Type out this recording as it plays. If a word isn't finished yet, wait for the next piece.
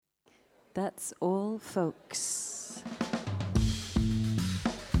That's all, folks.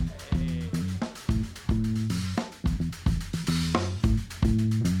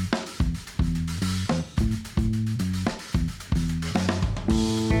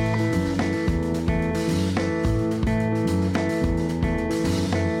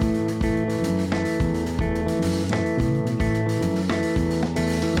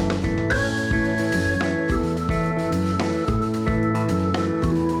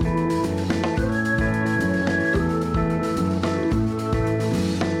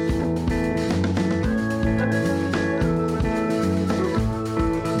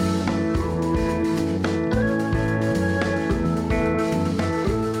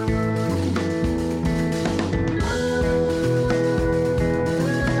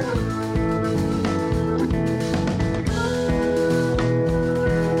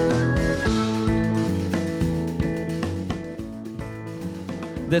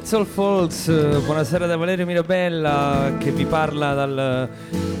 That's All Folks, buonasera da Valerio Mirabella che vi parla dal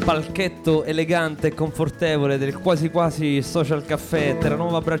palchetto elegante e confortevole del Quasi Social Café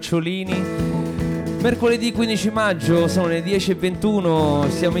Terranova Bracciolini. Mercoledì 15 maggio, sono le 10:21,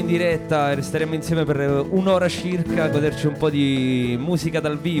 siamo in diretta e resteremo insieme per un'ora circa a goderci un po' di musica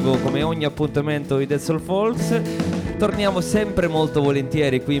dal vivo come ogni appuntamento di That's All Folks. Torniamo sempre molto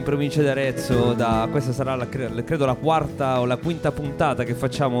volentieri qui in provincia di Arezzo, questa sarà credo la quarta o la quinta puntata che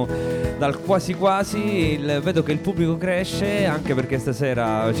facciamo dal Quasi. Vedo che il pubblico cresce, anche perché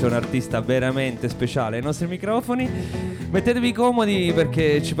stasera c'è un artista veramente speciale ai nostri microfoni. Mettetevi comodi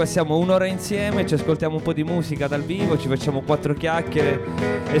perché ci passiamo un'ora insieme, ci ascoltiamo un po' di musica dal vivo, ci facciamo 4 chiacchiere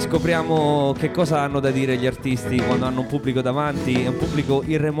e scopriamo che cosa hanno da dire gli artisti quando hanno un pubblico davanti, un pubblico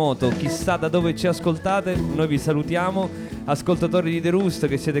in remoto. Chissà da dove ci ascoltate, noi vi salutiamo, ascoltatori di The Roost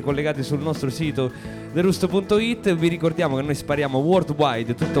che siete collegati sul nostro sito theroost.it. Vi ricordiamo che noi spariamo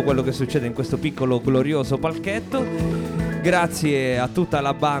worldwide tutto quello che succede in questo piccolo glorioso palchetto. Grazie a tutta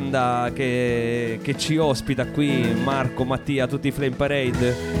la banda che ci ospita qui, Marco, Mattia, tutti i Flame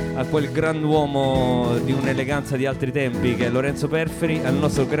Parade, a quel grand'uomo di un'eleganza di altri tempi che è Lorenzo Perferi, al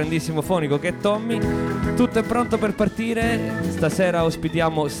nostro grandissimo fonico che è Tommy. Tutto è pronto per partire. Stasera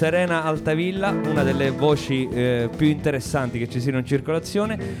ospitiamo Serena Altavilla, una delle voci più interessanti che ci siano in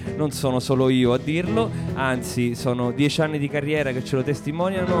circolazione. Non sono solo io a dirlo, anzi sono 10 anni di carriera che ce lo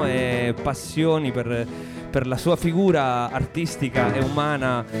testimoniano e passioni per la sua figura artistica e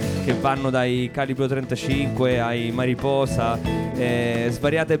umana che vanno dai Calibro 35 ai Mariposa,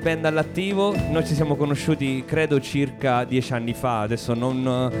 svariate band all'attivo. Noi ci siamo conosciuti credo circa 10 anni fa, adesso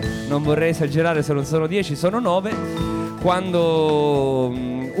non vorrei esagerare se non sono 10, sono 9, quando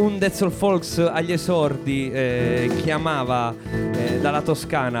un That's All Folks agli esordi chiamava dalla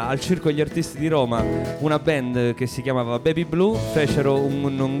Toscana al Circo degli Artisti di Roma una band che si chiamava Baby Blue. Fecero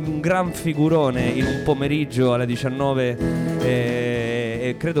un gran figurone in un pomeriggio alle 19,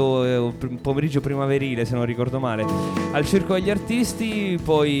 credo un pomeriggio primaverile se non ricordo male, al Circo degli Artisti.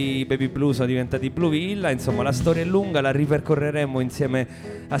 Poi i Baby Blue sono diventati Blue Villa, insomma la storia è lunga, la ripercorreremo insieme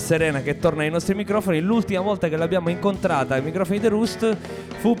a Serena che torna ai nostri microfoni. L'ultima volta che l'abbiamo incontrata ai microfoni di The Roost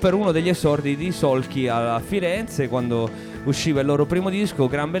fu per uno degli esordi di Solchi a Firenze, quando usciva il loro primo disco,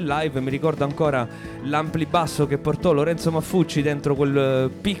 Gran Bel Live. Mi ricordo ancora l'amplibasso che portò Lorenzo Maffucci dentro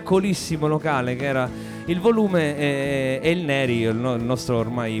quel piccolissimo locale che era il Volume, e il Neri, il nostro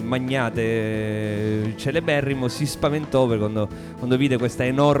ormai magnate celeberrimo, si spaventò quando vide questa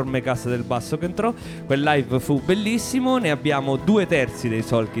enorme cassa del basso che entrò. Quel live fu bellissimo, ne abbiamo 2/3 dei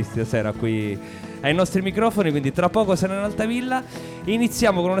Solchi stasera qui ai nostri microfoni, quindi tra poco sarà in Altavilla.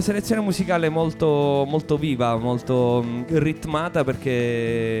 Iniziamo con una selezione musicale molto, molto viva, molto ritmata,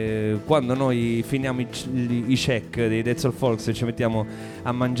 perché quando noi finiamo i check dei That's All Folks e ci mettiamo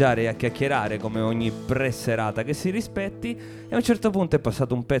a mangiare e a chiacchierare come ogni pre-serata che si rispetti, e a un certo punto è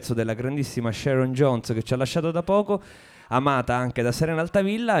passato un pezzo della grandissima Sharon Jones che ci ha lasciato da poco, amata anche da Serena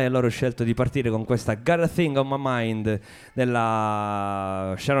Altavilla, e allora ho scelto di partire con questa Got a Thing on My Mind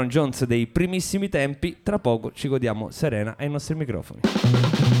della Sharon Jones dei primissimi tempi. Tra poco ci godiamo Serena ai nostri microfoni.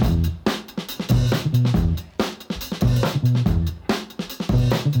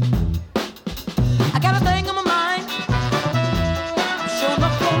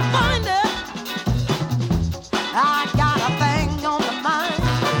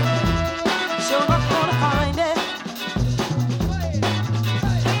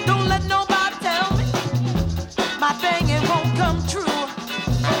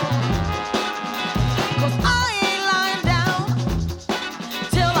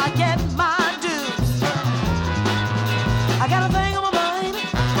 Till I get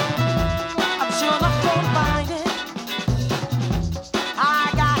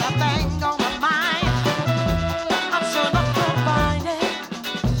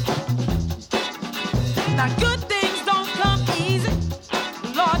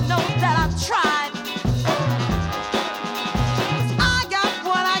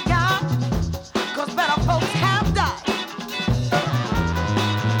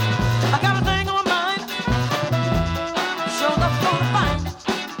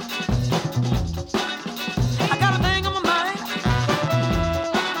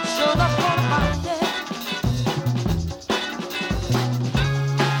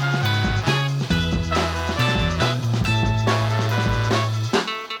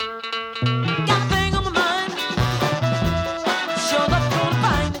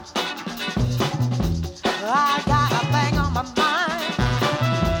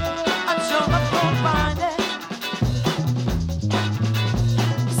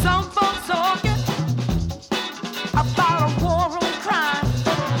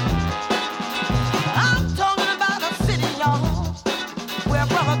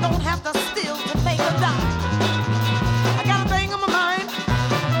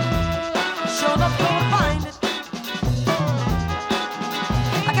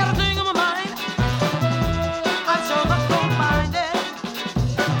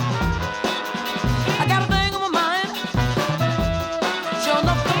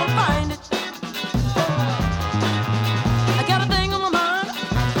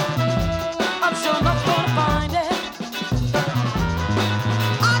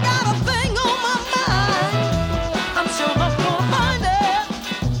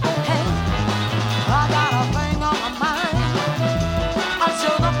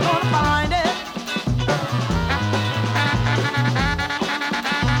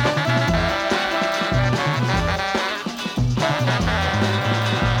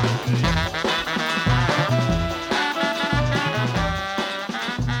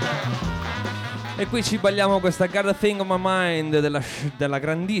E qui ci balliamo questa Got a Thing on My Mind della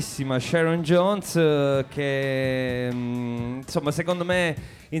grandissima Sharon Jones, che insomma secondo me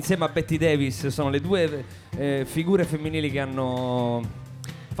insieme a Betty Davis sono le due figure femminili che hanno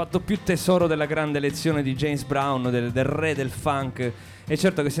fatto più tesoro della grande lezione di James Brown, del re del funk. E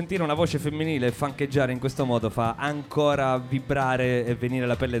certo che sentire una voce femminile funcheggiare in questo modo fa ancora vibrare e venire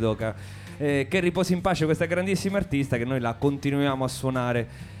la pelle d'oca. Che riposi in pace questa grandissima artista, che noi la continuiamo a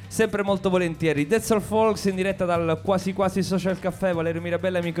suonare sempre molto volentieri. That's All Folks in diretta dal Quasi Quasi Social Caffè. Valerio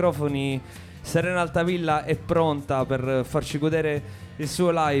Mirabella ai microfoni, Serena Altavilla è pronta per farci godere il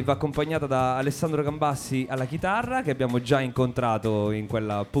suo live, accompagnata da Alessandro Gambassi alla chitarra, che abbiamo già incontrato in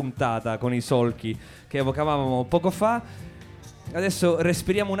quella puntata con i solchi che evocavamo poco fa. Adesso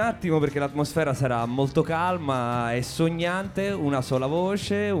respiriamo un attimo perché l'atmosfera sarà molto calma e sognante. Una sola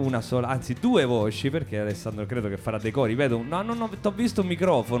voce, anzi due voci, perché Alessandro credo che farà dei cori. Vedo, no, t'ho visto un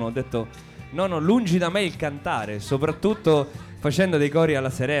microfono, ho detto no, lungi da me il cantare, soprattutto facendo dei cori alla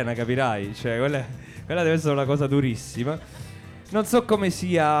Serena, capirai. Cioè quella deve essere una cosa durissima. Non so come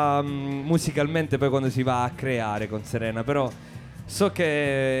sia musicalmente poi quando si va a creare con Serena, però so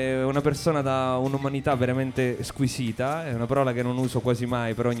che è una persona da un'umanità veramente squisita. È una parola che non uso quasi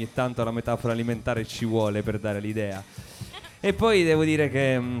mai, però ogni tanto la metafora alimentare ci vuole per dare l'idea. E poi devo dire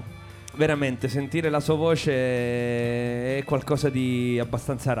che veramente sentire la sua voce è qualcosa di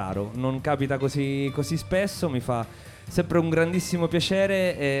abbastanza raro. Non capita così spesso, mi fa sempre un grandissimo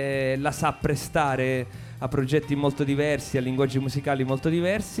piacere e la sa prestare a progetti molto diversi, a linguaggi musicali molto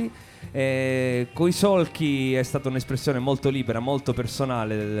diversi. Coi solchi è stata un'espressione molto libera, molto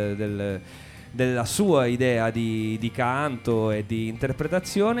personale della sua idea di canto e di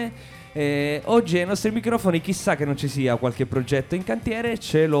interpretazione. Oggi ai nostri microfoni chissà che non ci sia qualche progetto in cantiere,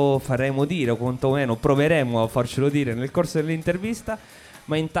 ce lo faremo dire, o quantomeno proveremo a farcelo dire nel corso dell'intervista.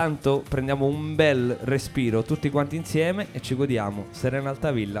 Ma intanto prendiamo un bel respiro tutti quanti insieme e ci godiamo Serena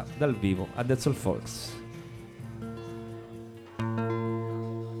Altavilla dal vivo a That's All Folks.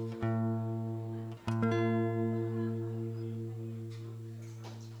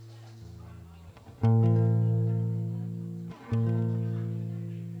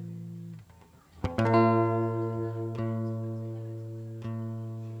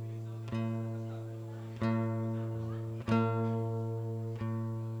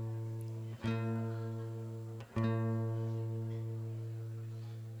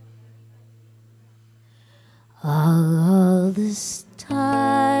 All this time,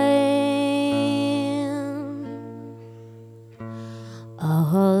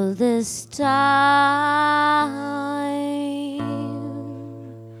 all this time,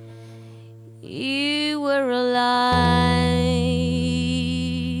 you were alive,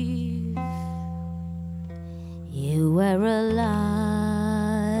 you were alive,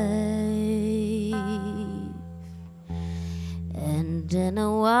 and in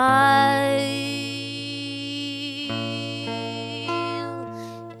a while,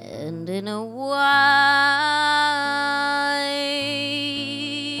 in a while,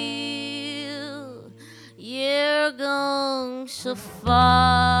 you're gone so far,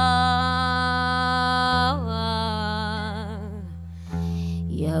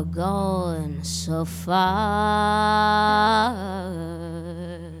 you're gone so far,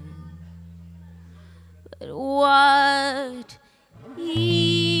 but what if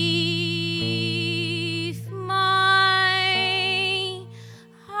my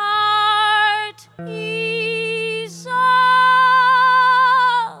heart is on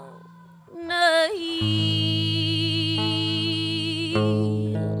a hill?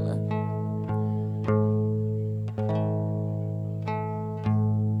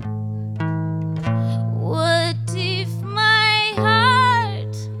 What if my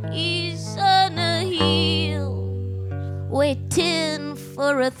heart is on a hill, waiting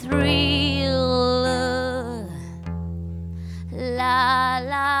for a thrill? La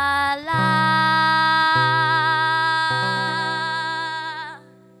la la.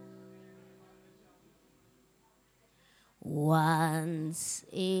 Once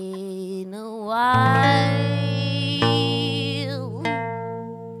in a while,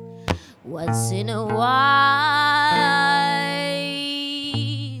 once in a while,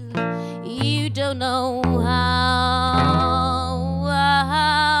 you don't know how,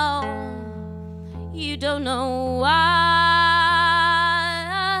 you don't know why,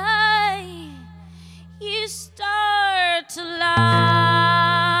 you start to lie,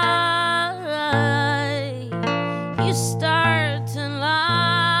 you start to lie,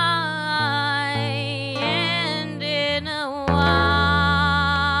 and in a wild,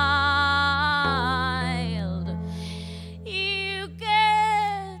 you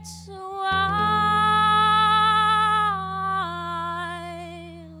get so wild.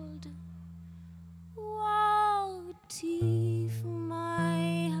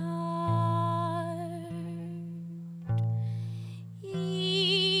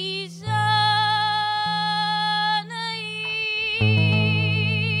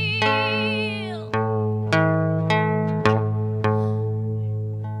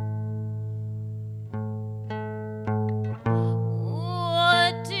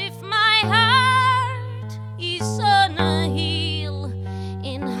 heart is on a hill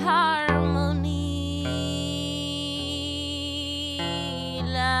in harmony.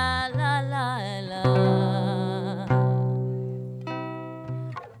 La la la la.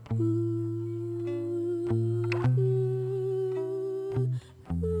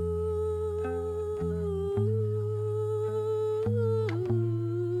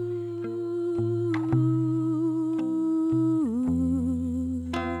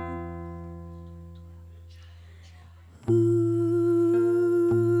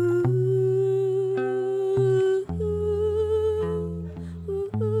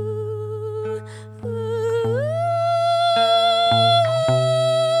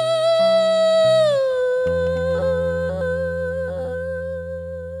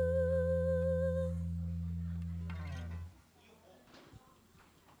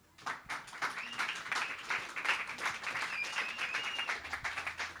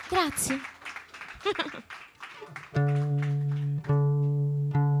 Grazie.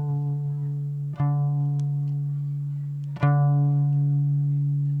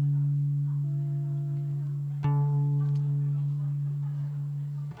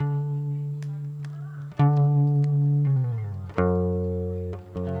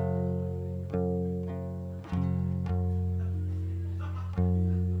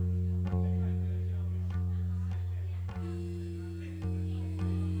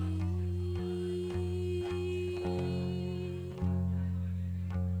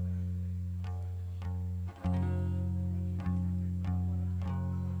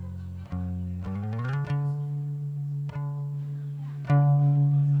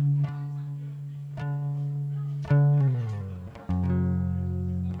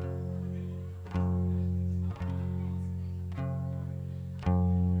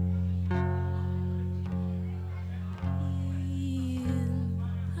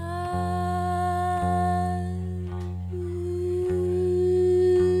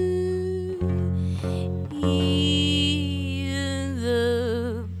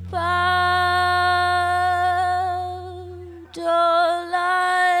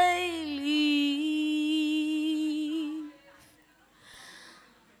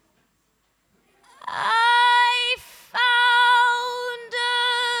 I found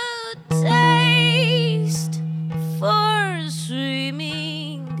a taste for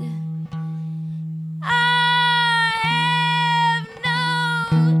swimming. I have no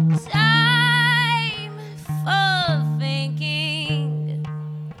time for thinking.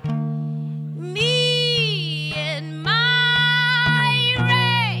 Me and my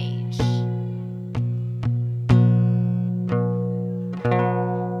rage.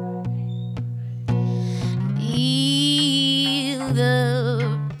 Feel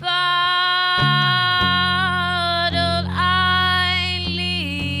the bottle I leave.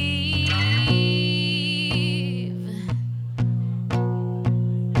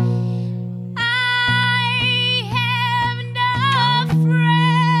 I have no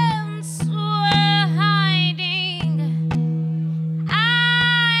friends were hiding. I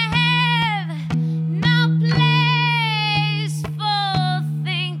have no place for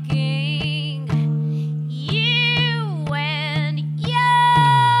thinking. You and your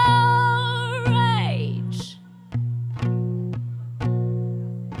rage.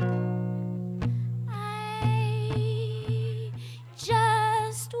 I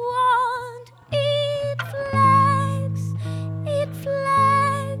just want it flags, it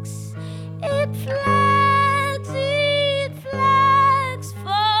flags, it flags, it flags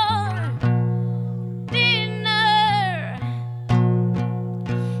for dinner.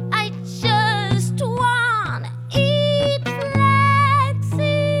 I just want it flags,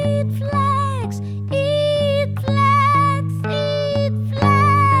 it flags, it flags, it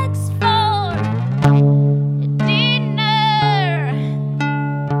flags for dinner.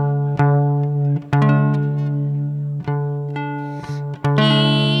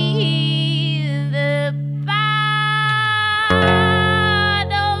 In the bottle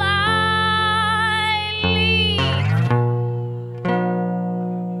I leave.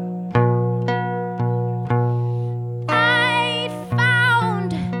 I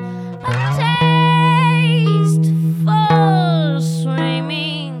found a taste for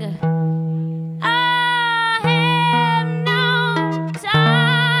swimming. I have no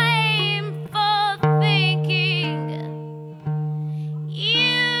time for thinking.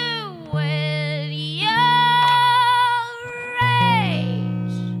 You and your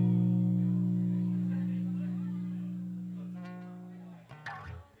rage.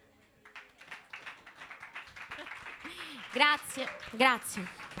 Grazie, grazie.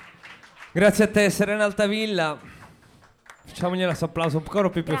 Grazie a te, Serena Altavilla. Facciamogli questo applauso ancora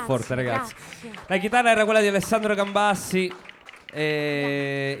più Grazie, forte, ragazzi. grazie. La chitarra era quella di Alessandro Gambassi.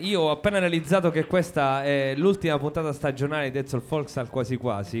 E io ho appena realizzato che questa è l'ultima puntata stagionale di Dead Soul Folks al Quasi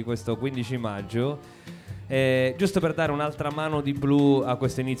Quasi, questo 15 maggio. Giusto per dare un'altra mano di blu a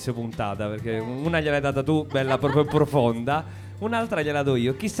questo inizio puntata, perché una gliel'hai data tu, bella proprio profonda, un'altra gliela do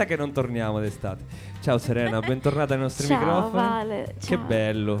io. Chissà che non torniamo d'estate. Ciao Serena, bentornata ai nostri Ciao, microfoni. Vale, Che ciao.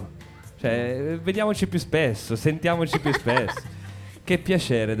 bello. Cioè, vediamoci più spesso, sentiamoci più spesso. Che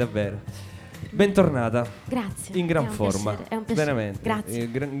piacere, davvero. Bentornata. Grazie. In gran è un forma. piacere, è un piacere. Veramente. Grazie.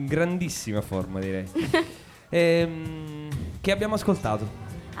 In grandissima forma, direi. Che abbiamo ascoltato?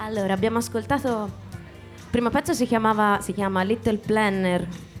 Allora, abbiamo ascoltato. Il primo pezzo si chiama Little Planner.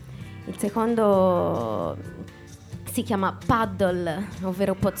 Il secondo si chiama Paddle,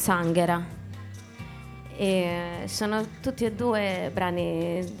 ovvero Pozzanghera. E sono tutti e due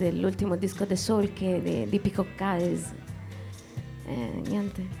brani dell'ultimo disco The Soul di Peacock Guys.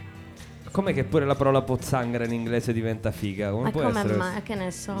 Niente. Com'è che pure la parola pozzanghera in inglese diventa figa? Come Ma può come essere? mai? Che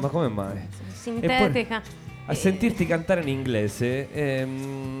ne so. Ma come mai? Sintetica. A sentirti cantare in inglese,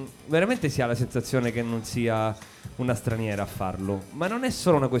 veramente si ha la sensazione che non sia una straniera a farlo. Ma non è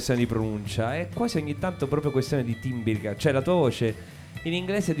solo una questione di pronuncia, è quasi ogni tanto proprio questione di timbrica. Cioè la tua voce in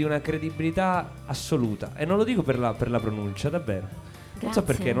inglese è di una credibilità assoluta. E non lo dico per la pronuncia, davvero. Non so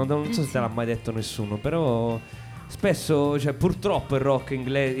perché, non so se te l'ha mai detto nessuno, però spesso, cioè, purtroppo il rock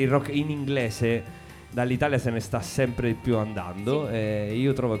in inglese dall'Italia se ne sta sempre di più andando. Sì. E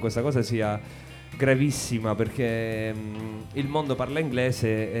io trovo che questa cosa sia gravissima, perché il mondo parla inglese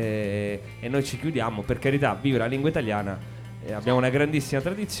e noi ci chiudiamo. Per carità, vive la lingua italiana, abbiamo una grandissima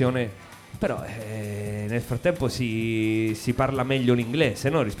tradizione, però nel frattempo si parla meglio l'inglese,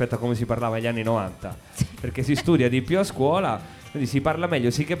 no? Rispetto a come si parlava negli anni 90, perché si studia di più a scuola, quindi si parla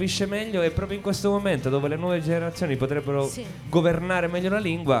meglio, si capisce meglio, e proprio in questo momento dove le nuove generazioni potrebbero governare meglio la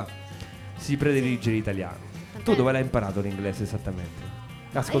lingua, si predilige l'italiano. Tu dove l'hai imparato l'inglese esattamente?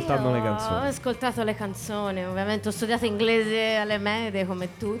 Ascoltando le canzoni. Ho ascoltato le canzoni, ovviamente ho studiato inglese alle medie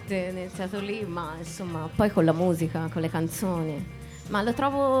come tutte, ho iniziato lì, ma insomma poi con la musica, con le canzoni. Ma lo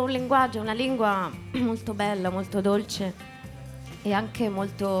trovo un linguaggio, una lingua molto bella, molto dolce e anche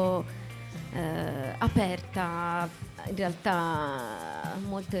molto aperta, in realtà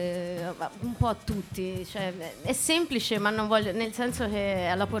un po' a tutti, cioè, è semplice, ma non voglio, nel senso che è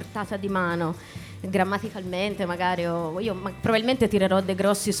alla portata di mano. Grammaticalmente magari probabilmente tirerò dei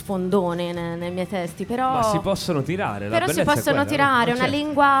grossi sfondoni nei miei testi, però Ma si possono tirare, la però si bellezza è possono quella, tirare, no? è una Certo.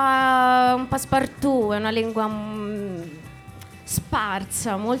 lingua un passepartout, è una lingua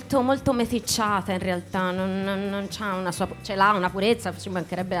sparsa, molto, molto meticciata in realtà, non c'ha una sua, ce l'ha una purezza, ci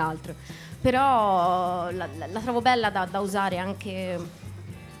mancherebbe altro, però la trovo bella da usare anche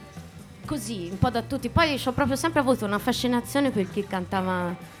così, un po' da tutti. Poi ho proprio sempre avuto una fascinazione per chi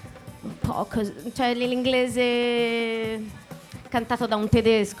cantava un po' così, cioè l'inglese cantato da un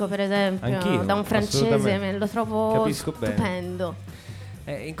tedesco per esempio. Anch'io, da un francese, assolutamente. lo trovo Capisco bene. stupendo.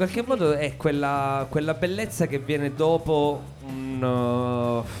 In qualche modo è quella bellezza che viene dopo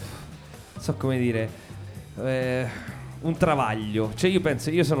non so come dire, un travaglio. Cioè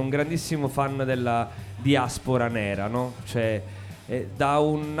io sono un grandissimo fan della diaspora nera, no? Cioè da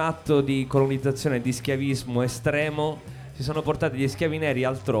un atto di colonizzazione e di schiavismo estremo si sono portati gli schiavi neri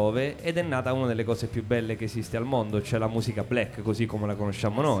altrove ed è nata una delle cose più belle che esiste al mondo, cioè la musica black, così come la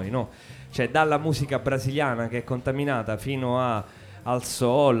conosciamo noi, no? Cioè dalla musica brasiliana che è contaminata fino al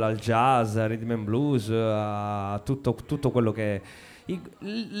soul, al jazz, al rhythm and blues, a tutto quello che è.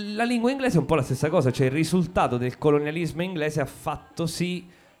 La lingua inglese è un po' la stessa cosa, cioè il risultato del colonialismo inglese ha fatto sì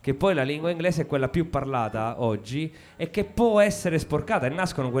che poi la lingua inglese è quella più parlata oggi e che può essere sporcata, e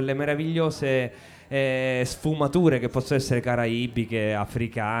nascono quelle meravigliose sfumature che possono essere caraibiche,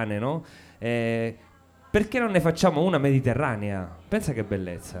 africane, no? Perché non ne facciamo una mediterranea? Pensa che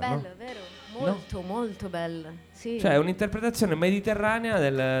bellezza, Bello, no? vero? Molto, molto bella. Sì. Cioè un'interpretazione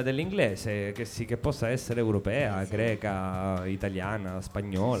mediterranea dell'inglese che possa essere europea, greca, italiana,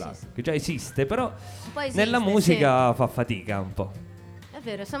 spagnola, che già esiste, però Poi esiste, nella musica fa fatica un po'. È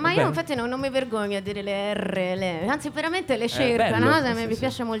vero, ma io infatti non mi vergogno a dire le R, anzi veramente le cerco, bello, no? sì, Mi sì.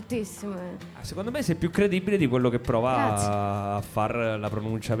 piace moltissimo. Secondo me sei più credibile di quello che prova Grazie. a far la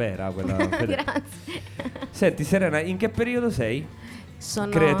pronuncia vera, quella Grazie. Senti Serena, in che periodo sei?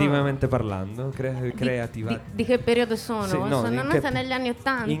 Sono Creativamente parlando, creativa. Di che periodo sono? Sì, no, Sono in nata che- negli anni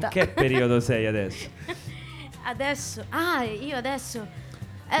 '80. In che periodo sei adesso? Adesso, io adesso.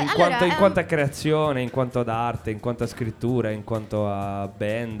 In quanto a creazione, in quanto ad arte, in quanto a scrittura, in quanto a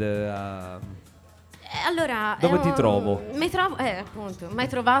band, allora, dove ti trovo? Mi trovo, appunto, mai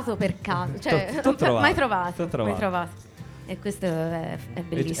trovato per caso, cioè, T'ho trovato, mai trovato, t'ho trovato. mai trovato. E questo è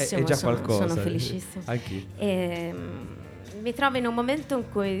bellissimo, è già sono qualcosa. felicissima. Anch'io. Mi trovo in un momento in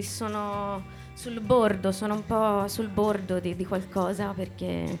cui sono un po' sul bordo di qualcosa,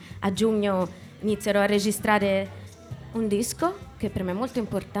 perché a giugno inizierò a registrare un disco che per me è molto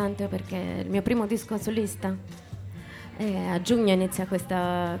importante, perché è il mio primo disco solista. E a giugno inizia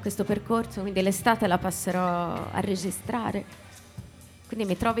questo percorso, quindi l'estate la passerò a registrare. Quindi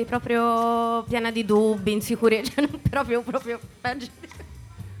mi trovi proprio piena di dubbi, insicurezza, cioè proprio peggio.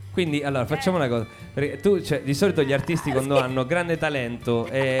 Quindi allora facciamo una cosa, perché tu, cioè, di solito gli artisti quando hanno grande talento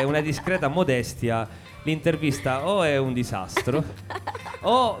e una discreta modestia, l'intervista o è un disastro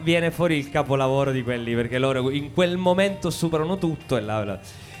o viene fuori il capolavoro di quelli, perché loro in quel momento superano tutto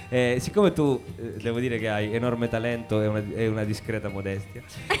e siccome tu devo dire che hai enorme talento e una discreta modestia,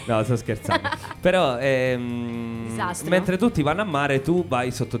 no, sto scherzando, però mentre tutti vanno a mare tu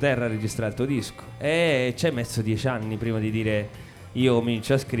vai sottoterra a registrare il tuo disco e ci hai messo 10 anni prima di dire io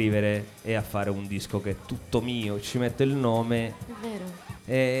comincio a scrivere e a fare un disco che è tutto mio, ci metto il nome. È vero.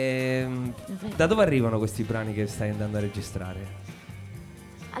 È vero. Da dove arrivano questi brani che stai andando a registrare?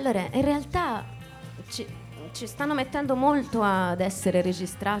 Allora, in realtà ci stanno mettendo molto ad essere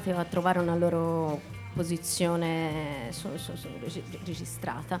registrati o a trovare una loro posizione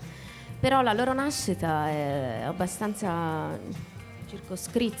registrata, però la loro nascita è abbastanza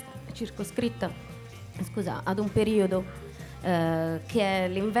circoscritta, scusa, ad un periodo che è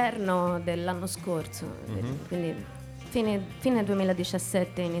l'inverno dell'anno scorso, quindi fine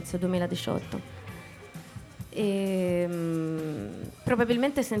 2017, inizio 2018. E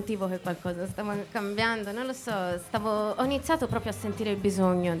probabilmente sentivo che qualcosa stava cambiando, non lo so, ho iniziato proprio a sentire il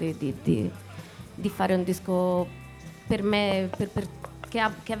bisogno di fare un disco per me,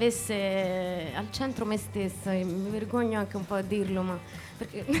 che avesse al centro me stessa. E mi vergogno anche un po' a dirlo, ma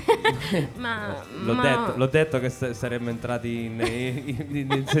perché l'ho detto che saremmo entrati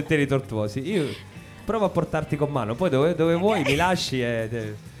in sentieri tortuosi. Io provo a portarti con mano, poi dove vuoi mi lasci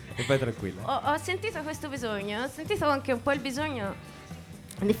e vai tranquilla. Ho sentito questo bisogno, ho sentito anche un po' il bisogno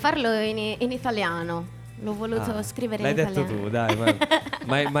di farlo in italiano. L'ho voluto scrivere in italiano. L'hai detto tu, dai,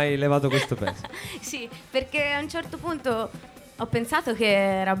 ma hai levato questo peso. Sì, perché a un certo punto ho pensato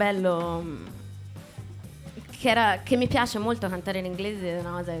che era bello, che mi piace molto cantare in inglese, è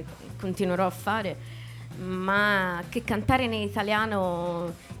una cosa che continuerò a fare, ma che cantare in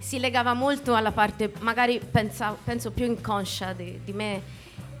italiano si legava molto alla parte, magari penso più inconscia di me,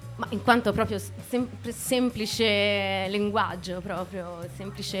 ma in quanto proprio semplice linguaggio, proprio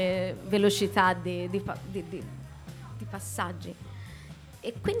semplice velocità di passaggi.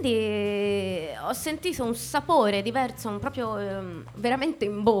 E quindi ho sentito un sapore diverso, proprio veramente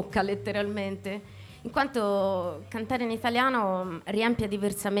in bocca, letteralmente, in quanto cantare in italiano riempie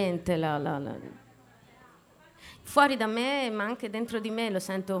diversamente fuori da me, ma anche dentro di me lo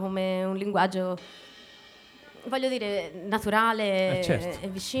sento come un linguaggio, voglio dire, naturale, certo. e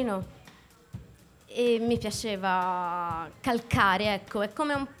vicino. E mi piaceva calcare, ecco, è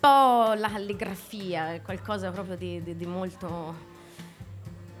come un po' la calligrafia, è qualcosa proprio di molto,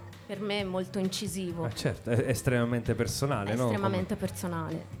 per me, molto incisivo. Certo, è estremamente personale, no? Estremamente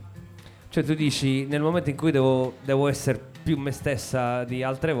personale. Cioè tu dici, nel momento in cui devo essere più me stessa di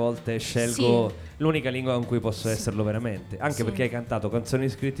altre volte, scelgo l'unica lingua con cui posso esserlo veramente. Anche perché hai cantato canzoni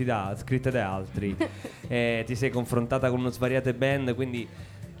scritte da altri, ti sei confrontata con svariate band, quindi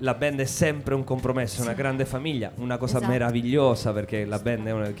la band è sempre un compromesso, una grande famiglia, una cosa meravigliosa, perché la band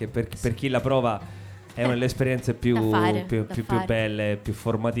è che per chi la prova è una delle esperienze più belle, più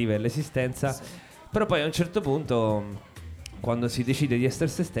formative dell'esistenza. Però poi a un certo punto, quando si decide di essere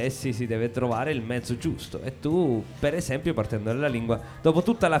se stessi, si deve trovare il mezzo giusto. E tu, per esempio, partendo dalla lingua, dopo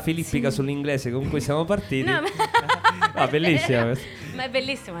tutta la filippica sull'inglese con cui siamo partiti, bellissima. Ma è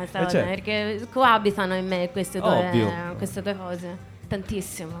bellissima questa cosa, perché coabitano in me queste due cose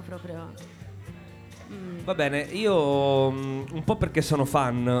tantissimo, proprio. Va bene, io un po' perché sono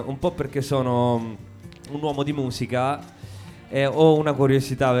fan, un po' perché sono un uomo di musica, ho una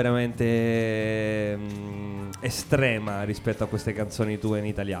curiosità veramente estrema rispetto a queste canzoni tue in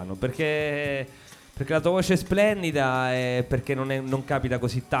italiano, perché la tua voce è splendida e perché non capita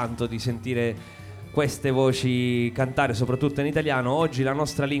così tanto di sentire queste voci cantare, soprattutto in italiano. Oggi la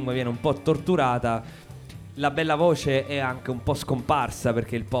nostra lingua viene un po' torturata, la bella voce è anche un po' scomparsa,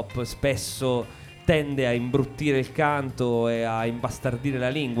 perché il pop spesso tende a imbruttire il canto e a imbastardire la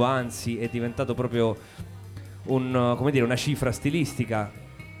lingua, anzi è diventato proprio una cifra stilistica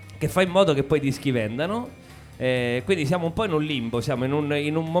che fa in modo che poi i dischi vendano. Quindi siamo un po' in un limbo, siamo in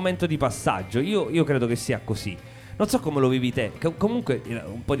un momento di passaggio. Io credo che sia così. Non so come lo vivi te, comunque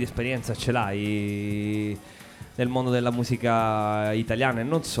un po' di esperienza ce l'hai del mondo della musica italiana e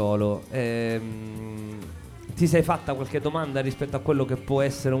non solo. Ti sei fatta qualche domanda rispetto a quello che può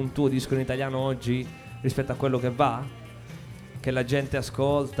essere un tuo disco in italiano oggi, rispetto a quello che va? Che la gente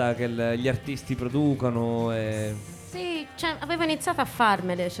ascolta, che gli artisti producono? Sì, cioè, avevo iniziato a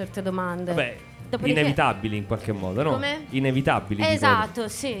farmele certe domande. Vabbè, Dopodiché... inevitabili in qualche modo, no? Come? Inevitabili. Esatto,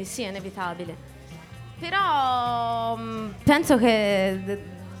 sì, è inevitabile. Però penso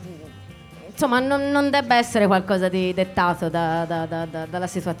che insomma non debba essere qualcosa di dettato dalla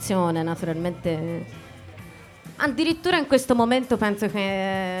situazione, naturalmente. Addirittura in questo momento penso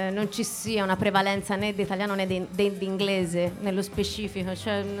che non ci sia una prevalenza né di italiano né di inglese nello specifico.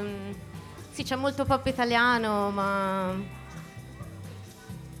 Cioè, sì, c'è molto pop italiano, ma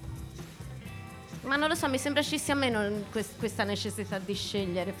non lo so, mi sembra ci sia meno questa necessità di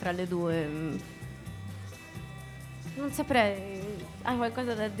scegliere fra le due. Non saprei. Hai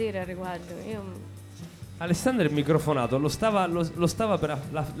qualcosa da dire al riguardo? Alessandro è microfonato, lo stava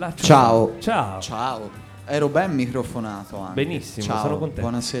per Ciao. Ciao. Ero ben microfonato anche. Benissimo, ciao. Sono contento.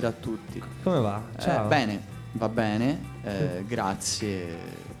 Buonasera a tutti. Come va? Ciao. Bene, va bene. Grazie.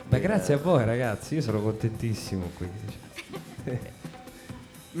 Beh, grazie a voi ragazzi, io sono contentissimo qui.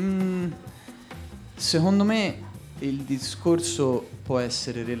 Secondo me il discorso può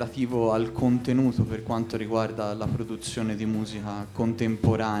essere relativo al contenuto per quanto riguarda la produzione di musica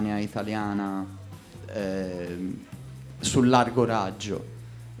contemporanea italiana sul largo raggio.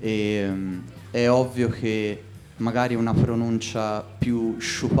 È ovvio che magari una pronuncia più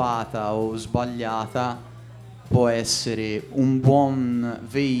sciupata o sbagliata può essere un buon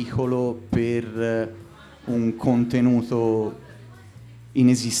veicolo per un contenuto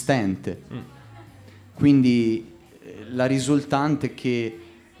inesistente. Quindi la risultante è che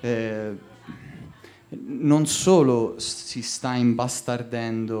non solo si sta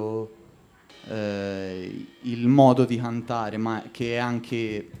imbastardendo il modo di cantare, ma che è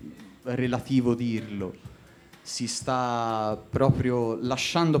anche relativo dirlo, si sta proprio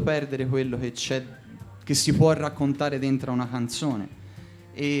lasciando perdere quello che c'è, che si può raccontare dentro una canzone,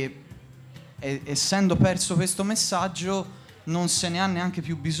 e essendo perso questo messaggio non se ne ha neanche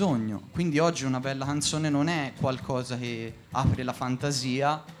più bisogno. Quindi oggi una bella canzone non è qualcosa che apre la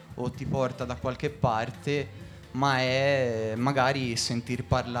fantasia o ti porta da qualche parte, ma è magari sentir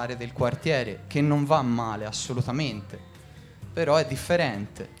parlare del quartiere, che non va male assolutamente, però è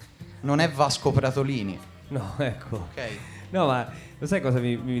differente. Non è Vasco Pratolini. No, ecco. Ok. No, ma lo sai cosa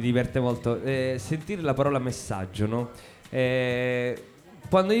mi diverte molto? Sentire la parola messaggio, no?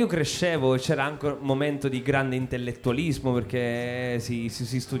 Quando io crescevo c'era anche un momento di grande intellettualismo, perché si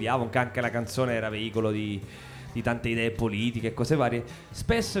studiava, anche la canzone era veicolo di tante idee politiche e cose varie.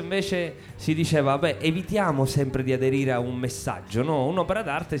 Spesso invece si diceva, beh, evitiamo sempre di aderire a un messaggio, no? Un'opera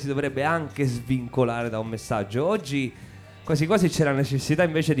d'arte si dovrebbe anche svincolare da un messaggio. Oggi quasi quasi c'è la necessità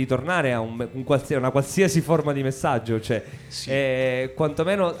invece di tornare a una qualsiasi forma di messaggio, cioè Sì.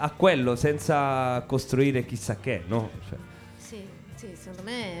 quantomeno a quello, senza costruire chissà che, no? Cioè. Sì, secondo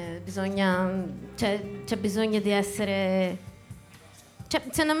me c'è bisogno di essere, cioè,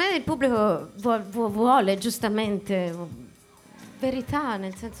 secondo me il pubblico vuole giustamente verità,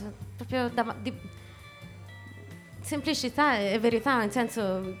 nel senso proprio di semplicità e verità, nel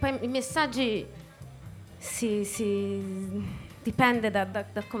senso, poi i messaggi dipende da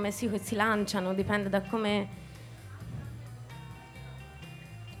come si lanciano, dipende da come,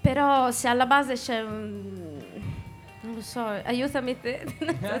 però se alla base c'è non lo so, aiutami te.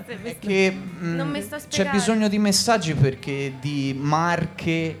 È che non mi sto c'è spiegando. bisogno di messaggi, perché di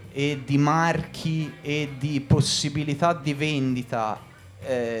marche e di marchi e di possibilità di vendita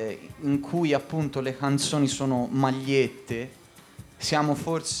in cui appunto le canzoni sono magliette, siamo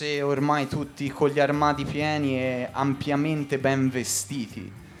forse ormai tutti con gli armadi pieni e ampiamente ben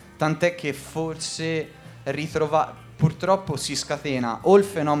vestiti, tant'è che forse purtroppo si scatena o il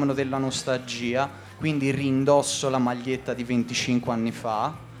fenomeno della nostalgia, quindi rindosso la maglietta di 25 anni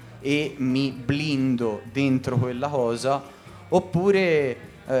fa e mi blindo dentro quella cosa, oppure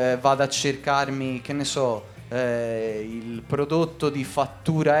vado a cercarmi, che ne so, il prodotto di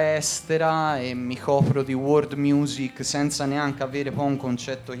fattura estera e mi copro di world music senza neanche avere poi un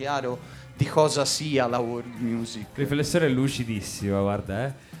concetto chiaro di cosa sia la world music. Riflessione lucidissima,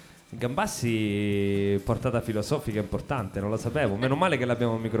 guarda, Gambassi, portata filosofica importante, non lo sapevo, meno male che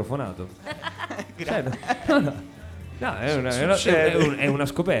l'abbiamo microfonato. Cioè, no, è una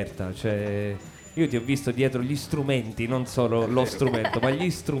scoperta, cioè, io ti ho visto dietro gli strumenti, non solo lo strumento, ma gli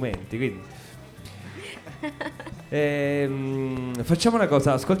strumenti, quindi facciamo una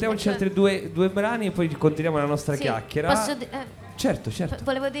cosa, ascoltiamoci altri due brani e poi continuiamo la nostra chiacchiera. Posso Certo.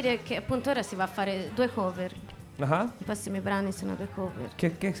 Volevo dire che appunto ora si va a fare 2 cover. Ah, I prossimi brani sono due cover.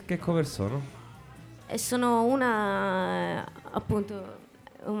 che cover sono? E sono una, appunto,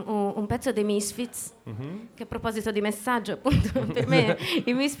 un pezzo dei Misfits, che a proposito di messaggio, appunto, per me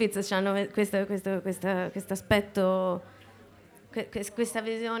i Misfits hanno questo aspetto, questa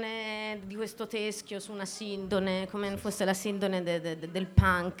visione di questo teschio su una sindone, come fosse la sindone del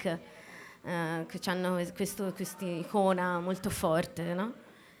punk, che hanno questa icona molto forte, no?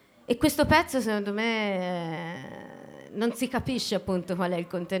 E questo pezzo, secondo me, non si capisce appunto qual è il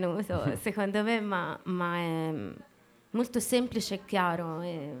contenuto, secondo me, ma è molto semplice e chiaro.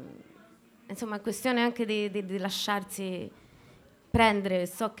 Insomma, è questione anche di lasciarsi prendere.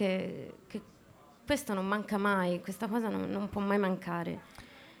 So che questo non manca mai, questa cosa non può mai mancare.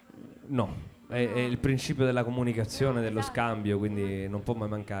 No, è il principio della comunicazione, dello scambio, quindi non può mai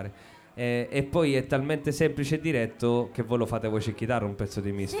mancare. E poi è talmente semplice e diretto che voi lo fate voce e chitarra un pezzo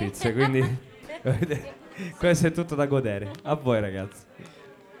di Misfits, quindi questo è tutto da godere. A voi ragazzi.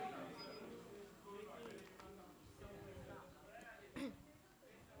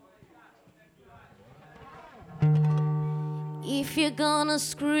 If you're gonna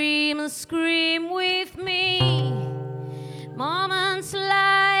scream, scream with me. Moments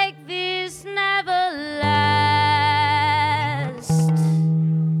like this never last.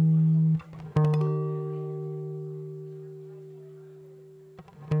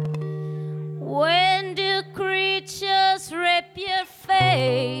 When do creatures rip your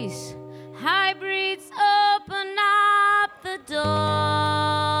face? Hybrids open up the door.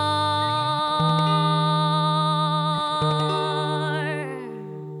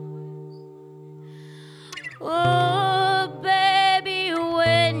 Oh, baby,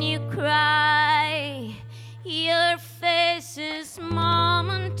 when you cry, your face is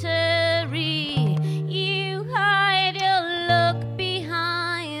momentary. You hide your look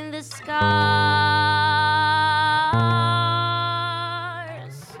behind the scars.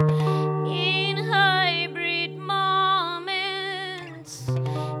 In hybrid moments,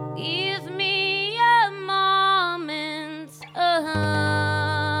 give me a moment.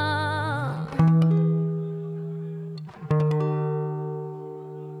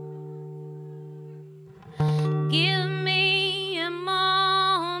 Give me a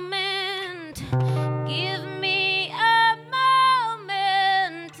moment. Give me a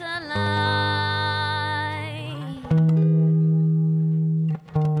moment alive.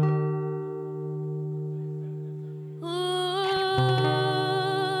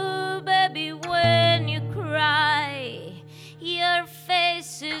 Ooh, baby, when you cry, your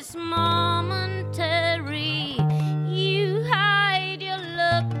face is momentary. You hide your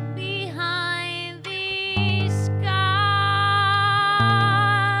look behind these scars.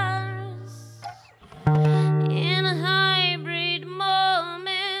 In hybrid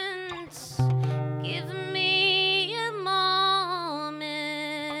moments, give me a moment.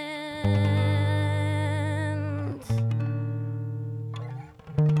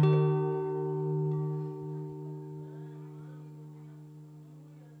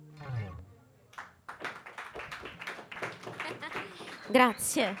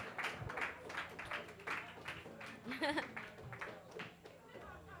 Grazie. Il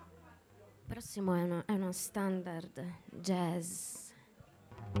prossimo è uno standard jazz.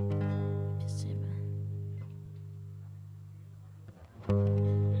 Mi piaceva.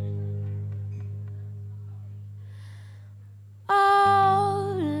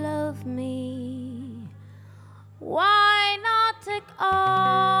 All of me. Why not take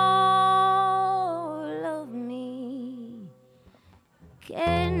all of me?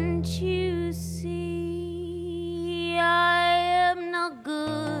 Can't you see I am not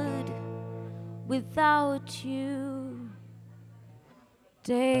good without you?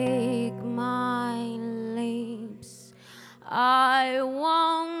 Take my lips, I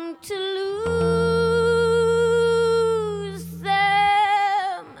want to lose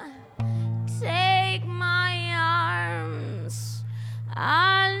them. Take my arms,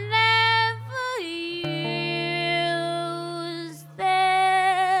 I'll never use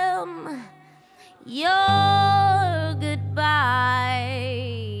them. Your goodbye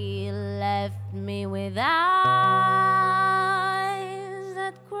left me with eyes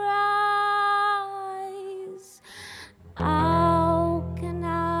that cries. How can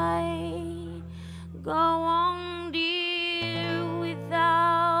I go on, dear,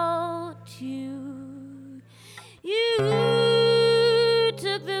 without you? You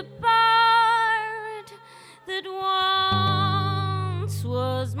took the part that once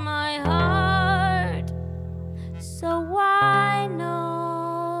was my heart, so why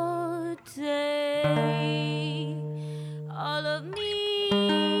not take all of me?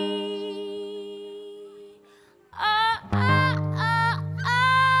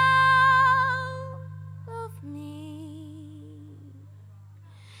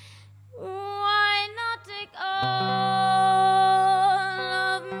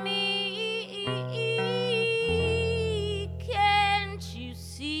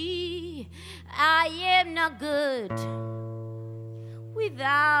 I am not good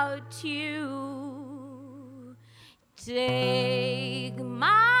without you. Take my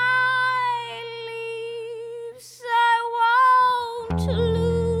leaves, I won't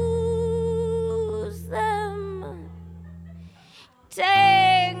lose them.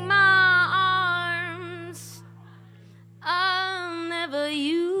 Take my arms, I'll never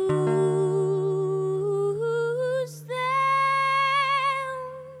use them.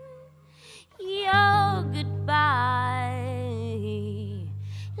 Your goodbye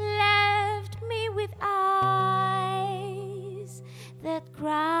left me with eyes that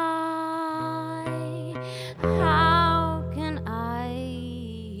cry. How can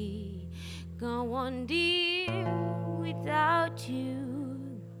I go on, dear, without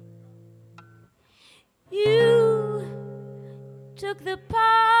you? You took the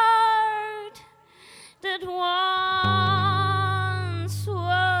part that once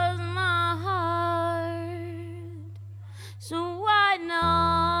was my heart, so why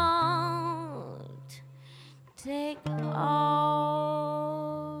not take all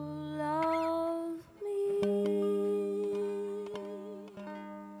of me?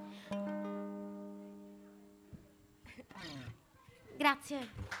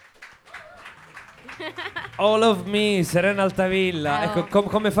 Grazie. All of Me, Serena Altavilla. Ecco,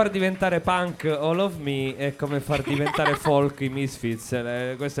 come far diventare punk All of Me e come far diventare folk i Misfits.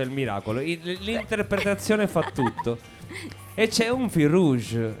 Questo è il miracolo. L'interpretazione fa tutto. E c'è un fil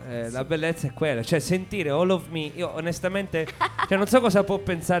rouge, la bellezza è quella, cioè sentire All of Me. Io onestamente non so cosa può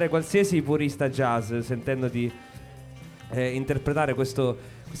pensare qualsiasi purista jazz sentendo di interpretare questo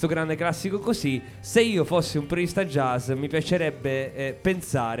grande classico così. Se io fossi un purista jazz mi piacerebbe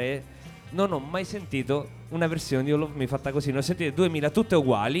pensare: non ho mai sentito una versione di All of Me fatta così. Ne ho sentite 2000 tutte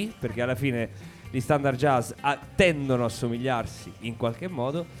uguali, perché alla fine gli standard jazz tendono a somigliarsi in qualche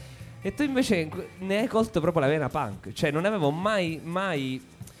modo. E tu invece ne hai colto proprio la vena punk. Cioè non avevo mai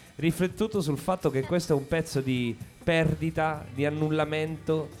riflettuto sul fatto che questo è un pezzo di perdita, di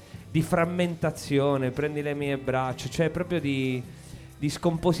annullamento, di frammentazione. Prendi le mie braccia, cioè proprio di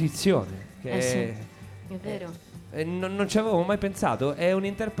scomposizione che Sì, è vero. non ci avevo mai pensato. È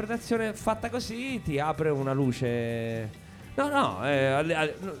un'interpretazione fatta così, ti apre una luce. No,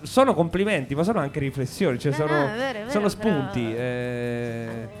 sono complimenti, ma sono anche riflessioni, cioè sono spunti.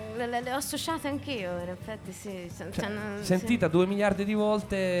 Le ho associate anch'io, in effetti sì. Sentita 2 miliardi di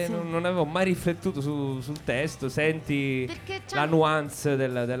volte, Sì. non avevo mai riflettuto sul testo. Senti Perché c'è la nuance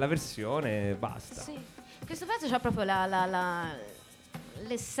della versione, basta. Sì. Questo pezzo c'ha proprio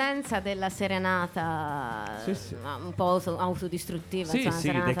l'essenza della serenata, Sì, sì. un po' autodistruttiva, Sì, cioè, sì,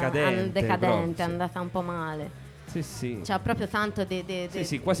 serenata decadente, proprio, sì. è andata un po' male. Sì. C'ha proprio tanto di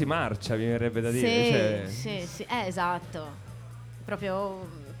Sì, quasi marcia, mi verrebbe da dire. sì, esatto.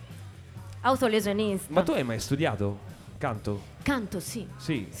 Proprio autolesionista. Ma tu hai mai studiato canto? Canto, sì.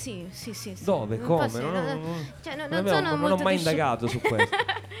 Sì. Sì. Dove? Un Come? po' sì, cioè, Non ho mai indagato su questo.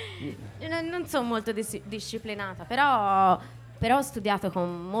 Non sono molto disciplinata, però ho studiato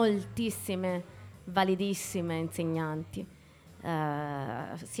con moltissime validissime insegnanti.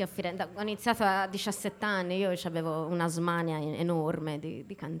 Sia a Firenze, ho iniziato a 17 anni, io avevo una smania enorme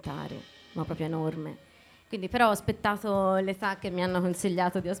di cantare, ma proprio enorme. Quindi però ho aspettato l'età che mi hanno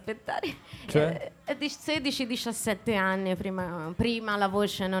consigliato di aspettare, Cioè? 16-17 anni, prima la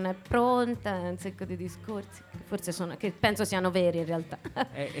voce non è pronta, un sacco di discorsi che penso siano veri in realtà.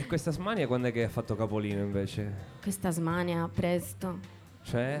 E questa smania quando è che ha fatto capolino invece? Questa smania presto,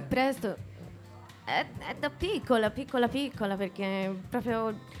 è da piccola, perché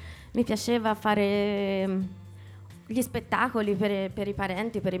proprio mi piaceva fare gli spettacoli per i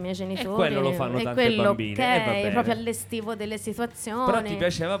parenti, per i miei genitori. E quello lo fanno tante bambine. Ok, proprio allestivo delle situazioni. Però ti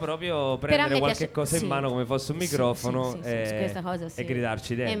piaceva proprio prendere qualche cosa in mano come fosse un microfono sì, questa cosa sì. e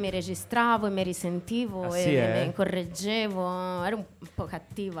gridarci dentro. E mi registravo e mi risentivo e mi correggevo. Ero un po'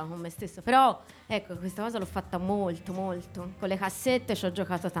 cattiva con me stessa. Però ecco, questa cosa l'ho fatta molto. Con le cassette ci ho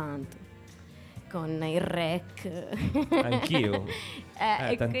giocato tanto. Con il rec. Anch'io.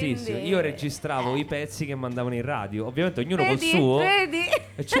 Tantissimo. Quindi, io registravo i pezzi che mandavano in radio. Ovviamente ognuno col suo. Vedi?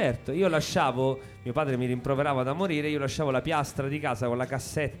 E certo, io lasciavo, mio padre mi rimproverava da morire, io lasciavo la piastra di casa con la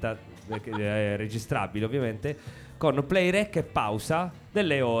cassetta registrabile ovviamente, con play rec e pausa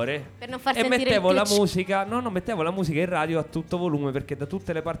delle ore. Per non far e sentire mettevo il la pitch. musica. No, mettevo la musica in radio a tutto volume, perché da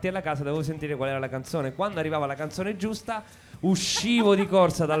tutte le parti della casa dovevo sentire qual era la canzone. Quando arrivava la canzone giusta, uscivo di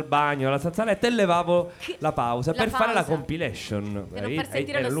corsa dal bagno alla stanzaletta e levavo la pausa per fare la compilation. Per non far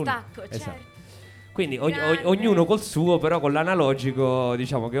sentire Era lo l'unico. stacco, Esatto. certo. Quindi Grande. ognuno col suo, però con l'analogico,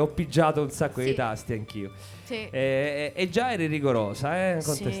 diciamo che ho pigiato un sacco Sì. di tasti anch'io. Sì. E già eri rigorosa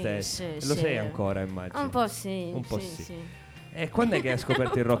con Sì, te stessa. sì, Lo sì. sei ancora, immagino. Un po' sì. Un po' sì. sì. E quando è che hai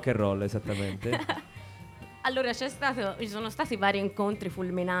scoperto il rock and roll esattamente? Allora ci sono stati vari incontri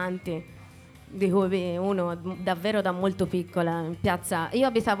fulminanti, di cui uno davvero da molto piccola in piazza. Io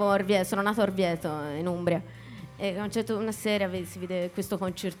abitavo a Orvieto, sono nata a Orvieto in Umbria, e a una sera si vide questo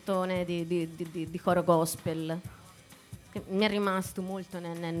concertone di coro gospel che mi è rimasto molto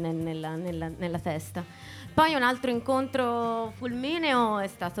nella testa. Poi un altro incontro fulmineo è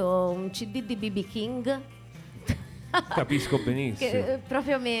stato un CD di B.B. King. Capisco benissimo. Che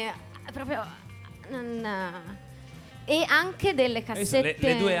e anche delle cassette.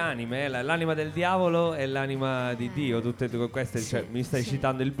 Le due anime, l'anima del diavolo e l'anima di Dio, tutte e due queste, Sì, cioè, mi stai sì.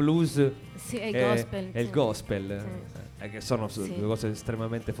 citando il blues Sì, e il gospel, e il sì. gospel, Sì. che sono Sì. due cose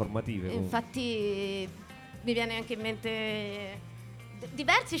estremamente formative. Comunque. Infatti mi viene anche in mente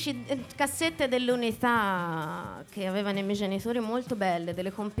diverse cassette dell'Unità che avevano i miei genitori, molto belle,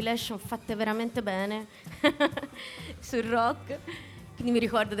 delle compilation fatte veramente bene sul rock. Quindi mi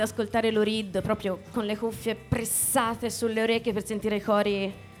ricordo di ascoltare Lou Reed proprio con le cuffie pressate sulle orecchie per sentire i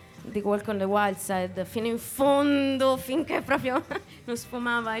cori di Walk on the Wild Side fino in fondo, finché proprio non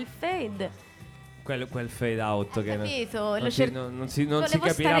sfumava il fade. Quel fade out che capito? non si Volevo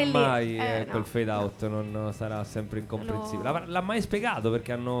capirà stare lì. mai, No, quel fade no. out non sarà sempre incomprensibile. L'ha mai spiegato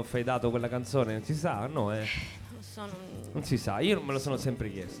perché hanno fadato quella canzone? Non si sa, no? Non si sa, io me lo sono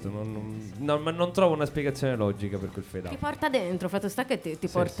sempre chiesto, non trovo una spiegazione logica per quel fade Ti out. porta dentro, fatto sta che ti Sì,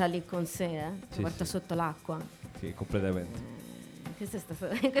 porta sì. lì con sé, ti Sì, porta sì. sotto l'acqua. Sì, completamente. Questo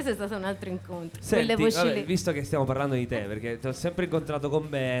è stato un altro incontro. Senti, Quelle voci vabbè, lì. visto che stiamo parlando di te, perché ti ho sempre incontrato con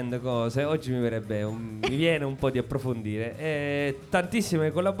band, cose, oggi mi viene un po' di approfondire.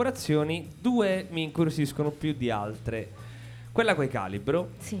 Tantissime collaborazioni, due mi incuriosiscono più di altre. Quella coi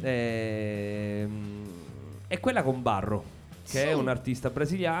Calibro Sì. e quella con Barro, che Sì. è un artista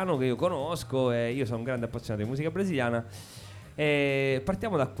brasiliano che io conosco e io sono un grande appassionato di musica brasiliana. E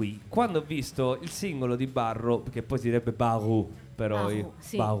partiamo da qui. Quando ho visto il singolo di Barro, che poi si direbbe Baru, però Baru,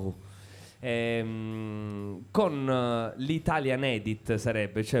 sì. Baru, con l'Italian Edit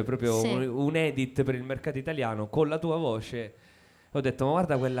sarebbe, cioè proprio Sì. un edit per il mercato italiano con la tua voce. Ho detto, ma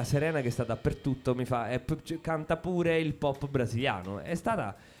guarda quella Serena che sta dappertutto, canta pure il pop brasiliano. È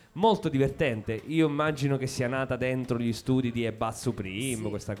stata molto divertente. Io immagino che sia nata dentro gli studi di Ebba Supreme, Sì.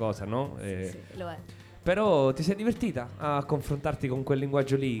 questa cosa, no? Sì, lo è. Però ti sei divertita a confrontarti con quel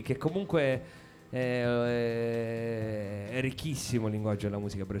linguaggio lì, che comunque è ricchissimo il linguaggio della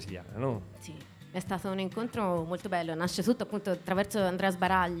musica brasiliana, no? Sì. È stato un incontro molto bello. Nasce tutto appunto attraverso Andrea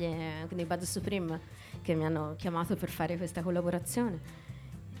Sbaragli, quindi Bad Supreme, che mi hanno chiamato per fare questa collaborazione.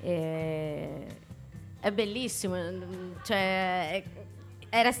 È bellissimo. Cioè,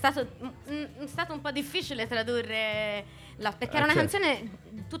 era stato un po' difficile tradurre perché era una certo. canzone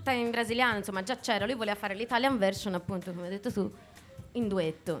tutta in brasiliano, insomma, già c'era. Lui voleva fare l'Italian version, appunto, come hai detto tu, in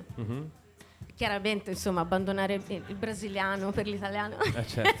duetto. Mhm. Chiaramente, insomma, abbandonare il brasiliano per l'italiano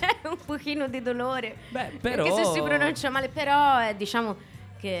Certo. è un pochino di dolore. Beh, però Perché se si pronuncia male, però diciamo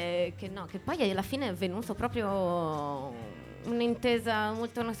che no, che poi alla fine è venuto proprio un'intesa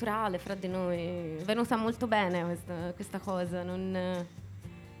molto naturale fra di noi. È venuta molto bene questa cosa. Non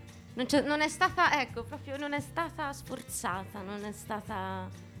è stata, ecco, proprio non è stata sforzata, non è stata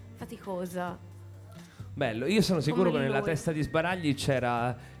faticosa. bello, io sono sicuro Come che nella lui. testa di Sbaragli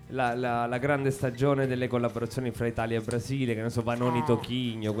c'era la grande stagione delle collaborazioni fra Italia e Brasile, che ne so, Vanoni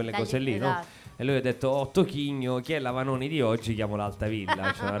Tochigno, quelle cose lì, no? Esatto. E lui ha detto, Tochigno, chi è la Vanoni di oggi? Chiamo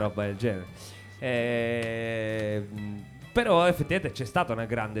l'Altavilla, cioè una roba del genere. Però effettivamente c'è stata una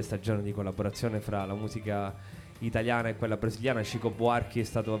grande stagione di collaborazione fra la musica italiana e quella brasiliana. Chico Buarchi è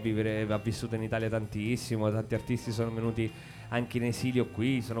stato ha vissuto in Italia tantissimo, tanti artisti sono venuti anche in esilio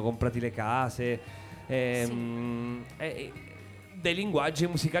qui, sono comprati le case. Dei linguaggi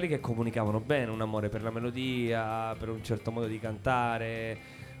musicali che comunicavano bene, un amore per la melodia, per un certo modo di cantare,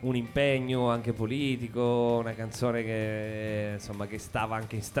 un impegno anche politico, una canzone che insomma che stava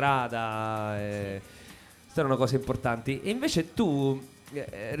anche in strada. Queste erano cose importanti. E invece tu,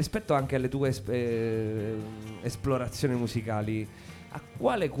 rispetto anche alle tue esplorazioni musicali, a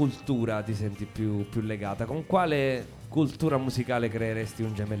quale cultura ti senti più legata? Con quale cultura musicale creeresti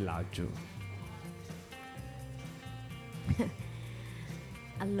un gemellaggio?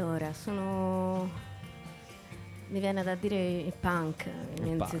 Allora, mi viene da dire il punk,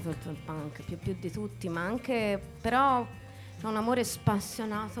 innanzitutto il punk, più di tutti, ma anche però ho un amore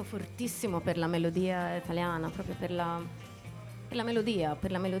spassionato fortissimo per la melodia italiana, proprio per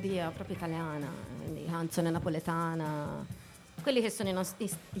per la melodia proprio italiana, quindi canzone napoletana, quelli che sono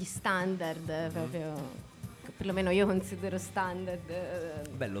gli standard proprio, che perlomeno io considero standard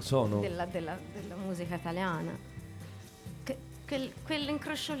Bello sono. della musica italiana.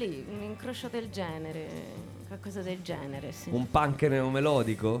 Quell'incrocio lì, un incrocio del genere, qualcosa del genere, sì. Un punk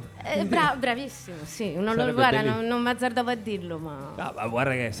neomelodico? Bravissimo, sì. Guarda, bellissimo. non mi azzardavo a dirlo, ma... Ah, ma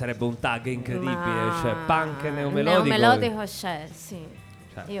guarda che sarebbe un tag incredibile, Ma cioè punk neomelodico. Neomelodico c'è, sì.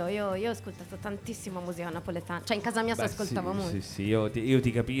 Cioè. Io ho ascoltato tantissima musica napoletana, cioè in casa mia si ascoltava molto. Sì, io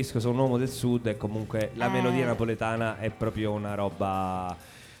ti capisco, sono un uomo del sud e comunque la melodia napoletana è proprio una roba...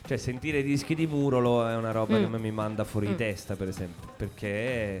 Cioè sentire i dischi di Murolo è una roba che a me mi manda fuori di testa, per esempio,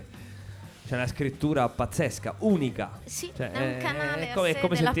 perché c'è una scrittura pazzesca, unica. Sì, cioè, è un canale è a come, sé è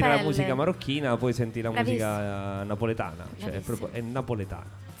come della sentire la pelle. musica marocchina, poi senti la Bravissimo. musica napoletana, cioè è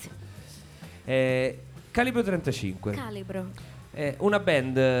napoletana. Sì. Calibro 35. Calibro. È una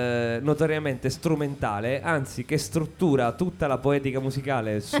band notoriamente strumentale, anzi che struttura tutta la poetica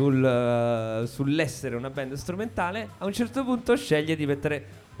musicale sull'essere una band strumentale. A un certo punto sceglie di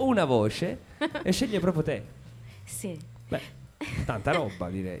mettere una voce e sceglie proprio te. Sì. Beh, tanta roba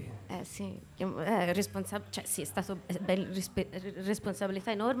direi. Sì, cioè sì, è stato responsabilità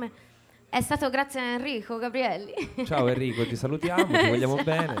enorme. È stato grazie a Enrico Gabrielli. Ciao Enrico, ti salutiamo, ti vogliamo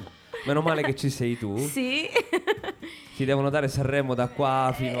bene. Meno male che ci sei tu. Sì. Ti devono dare Sanremo da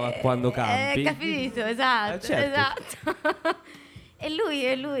qua fino a quando campi. Capito, esatto, certo. esatto. E lui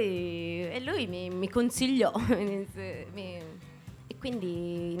mi consigliò. E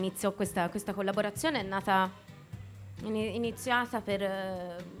quindi iniziò questa collaborazione, è nata iniziata per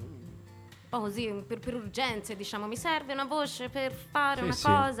un po' così, per urgenze, diciamo, mi serve una voce per fare una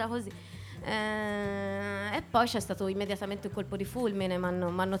cosa così. E poi c'è stato immediatamente un colpo di fulmine, mi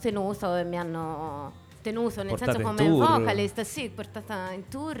hanno tenuto e mi hanno tenuto nel Portate senso in come tour. vocalist, sì, portata in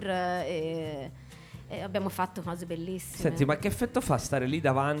tour e abbiamo fatto cose bellissime. Senti, ma che effetto fa stare lì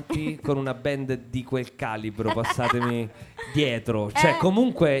davanti con una band di quel calibro, passatemi dietro? Cioè,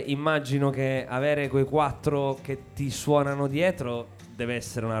 comunque immagino che avere quei 4 che ti suonano dietro deve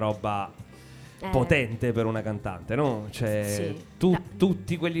essere una roba potente per una cantante, no? Cioè, sì.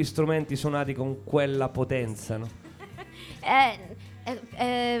 Tutti quegli strumenti suonati con quella potenza, no? È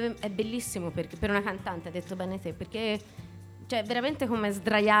bellissimo per una cantante, hai detto bene te, perché cioè veramente come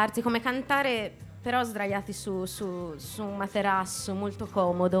sdraiarsi, come cantare però sdraiati su un materasso molto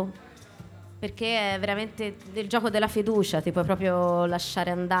comodo, perché è veramente il gioco della fiducia, ti puoi proprio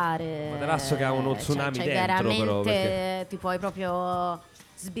lasciare andare. Materasso che ha uno tsunami cioè dentro, veramente però, perché... ti puoi proprio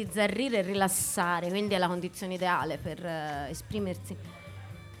sbizzarrire e rilassare, quindi è la condizione ideale per esprimersi.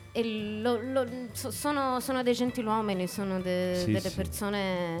 E sono dei gentiluomini, sono delle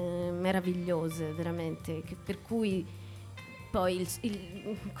persone meravigliose, veramente, per cui poi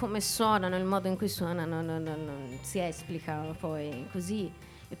come suonano, il modo in cui suonano non si esplica poi così.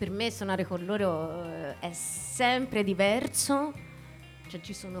 E per me suonare con loro è sempre diverso, cioè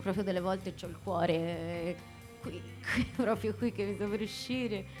ci sono proprio delle volte c'ho il cuore qui proprio qui che mi sto per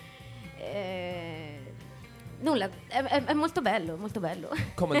uscire. Nulla, è molto bello, molto bello.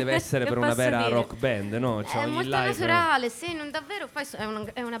 Come deve essere per una vera rock band, no? Cioè, è ogni molto live naturale, sì, non davvero. Poi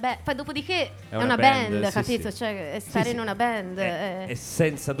è una band, poi dopodiché è una una band, band, sì, capito? sì. Cioè, stare Sì, in una band è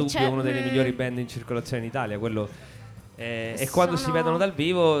senza dubbio cioè, una delle migliori band in circolazione in Italia, quello. E quando si vedono dal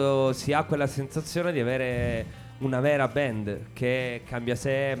vivo si ha quella sensazione di avere una vera band che cambia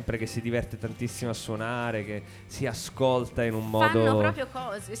sempre, che si diverte tantissimo a suonare, che si ascolta in un modo... Fanno proprio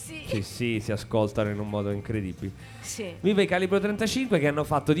cose, sì. Sì, si ascoltano in un modo incredibile. Sì. Viva i Calibro 35 che hanno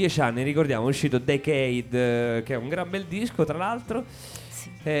fatto 10 anni, ricordiamo, è uscito Decade, che è un gran bel disco tra l'altro.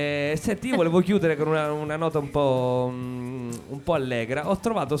 Sì. Senti, io volevo chiudere con una nota un po' allegra. Ho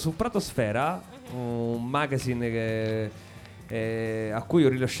trovato su Pratosfera un magazine a cui ho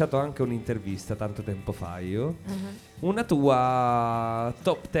rilasciato anche un'intervista tanto tempo fa io, una tua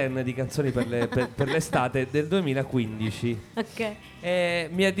top 10 di canzoni per l'estate del 2015. Ok.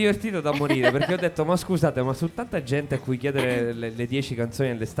 Mi ha divertito da morire perché ho detto ma scusate, ma su tanta gente a cui chiedere le 10 canzoni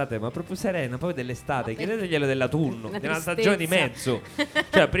dell'estate, ma proprio Serena, poi dell'estate, chiedeteglielo dell'autunno, della stagione di mezzo,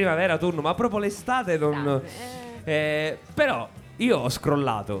 cioè primavera, autunno, ma proprio l'estate non... però io ho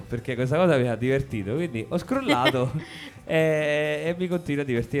scrollato perché questa cosa mi ha divertito, quindi ho scrollato e mi continua a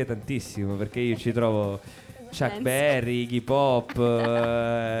divertire tantissimo perché io ci trovo Chuck Berry, Iggy Pop,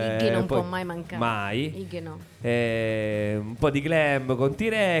 Iggy non può mai mancare. Mai. Iggy no. Un po' di glam con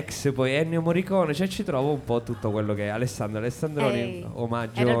T-Rex, poi Ennio Morricone, cioè ci trovo un po' tutto quello che è Alessandroni,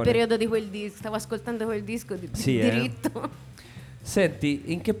 omaggio. Era il periodo di quel disco, stavo ascoltando quel disco di diritto. Senti,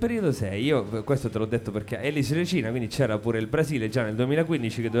 in che periodo sei? Io questo te l'ho detto perché Elis Regina, quindi c'era pure il Brasile già nel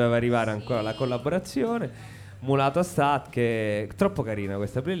 2015 che doveva arrivare ancora la collaborazione. Mulato Stat, che è troppo carina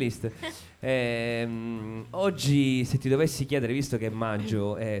questa playlist. Oggi, se ti dovessi chiedere, visto che è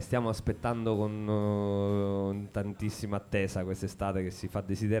maggio e stiamo aspettando con tantissima attesa quest'estate che si fa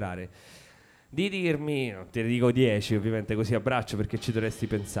desiderare, di dirmi, no, te ne dico 10 ovviamente così a braccio perché ci dovresti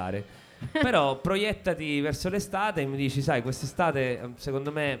pensare. Però proiettati verso l'estate e mi dici, sai, quest'estate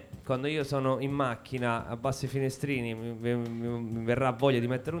secondo me quando io sono in macchina abbasso i finestrini mi verrà voglia di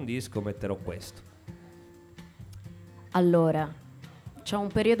mettere un disco, metterò questo. Allora, c'ho un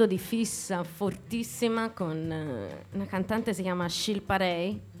periodo di fissa fortissima con una cantante, si chiama Shilpa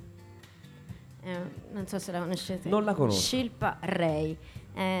Ray. Non so se la conoscete. Non la conosco. Shilpa Ray.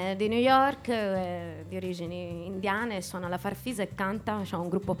 Di New York, di origini indiane, suona la farfisa e canta, c'ha un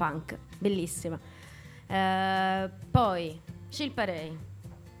gruppo punk, bellissima. Poi Shilpa Ray.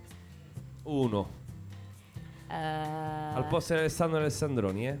 Uno. Al posto di Alessandro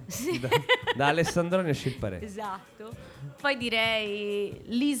Alessandroni, Sì. Da Alessandroni a Shilpa Ray. Esatto. Poi direi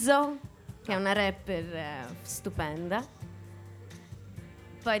Lizzo, che è una rapper stupenda.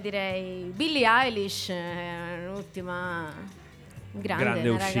 Poi direi Billie Eilish, l'ultima grande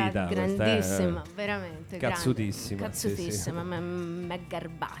uscita, ragazza, grandissima, veramente cazzutissima, cazzutissima, mi è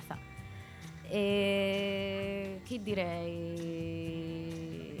garbata. E chi direi?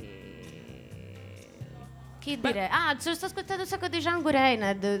 Sto ascoltando un sacco di Django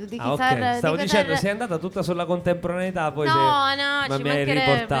Reinhardt di chitarra. Ok, stavo di dicendo, sei andata tutta sulla contemporaneità, poi No, ma ci mi hai mancherebbe,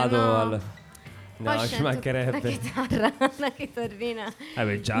 riportato no. al... Poi No, ci scelto mancherebbe. una chitarra, una chitarrina.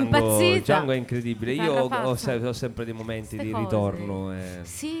 Django Impazzita. è incredibile. Io Chitarra ho pazza. ho sempre dei momenti Ste di cose. ritorno.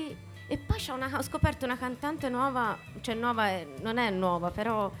 Sì, e poi ho scoperto una cantante nuova, cioè nuova, non è nuova,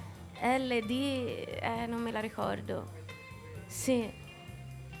 però LD, non me la ricordo. Sì.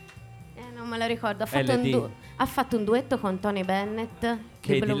 Non me la ricordo. Ha fatto un duetto con Tony Bennett.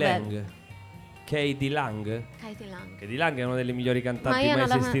 Katie Lang. Katie Lang? Katie Lang è una delle migliori cantanti mai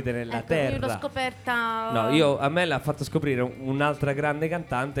esistite nella terra. Io l'ho scoperta. No, a me l'ha fatto scoprire un'altra grande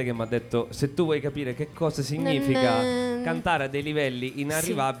cantante che mi ha detto: se tu vuoi capire che cosa significa cantare a dei livelli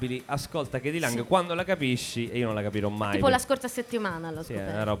inarrivabili, sì, ascolta Katie Lang, sì, quando la capisci, e io non la capirò mai. Tipo la scorsa settimana l'ho scoperta.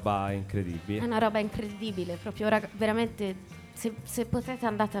 È una roba incredibile. È una roba incredibile, proprio veramente. Se potete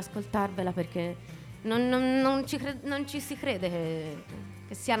andate ad ascoltarvela perché non ci si crede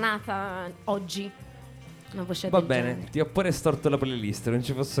che sia nata oggi una voce Va del bene, genere. ti ho pure storto la playlist, non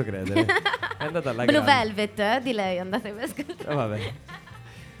ci posso credere. È andata alla Blue grande. Velvet, di lei, andate ad ascoltare. Vabbè.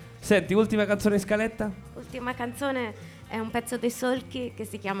 Senti, ultima canzone in scaletta? Ultima canzone è un pezzo dei Solchi che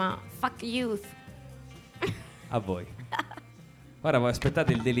si chiama Fuck Youth. A voi. Ora voi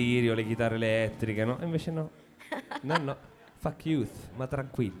aspettate il delirio, le chitarre elettriche, no? E invece no. No. Fuck Youth, ma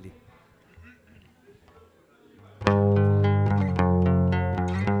tranquilli.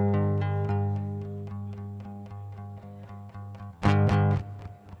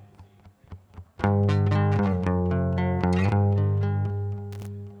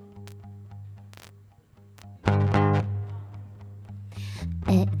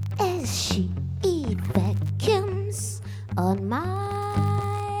 As she vacuums on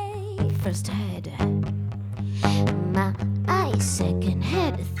my first head, my second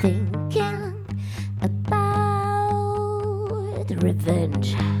head thinking about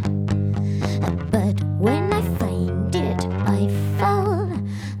revenge. But when I find it, I fall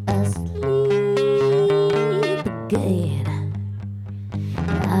asleep again.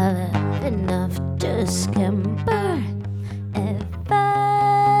 I've enough to scamper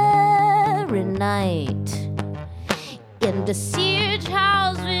every night in the siege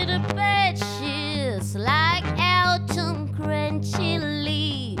house with the bed sheets like autumn crunchy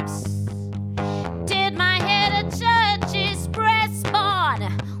leaves. Did my head a church's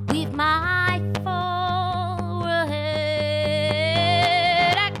breastbone with my forehead.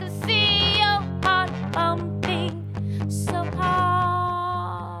 I could see your heart pumping so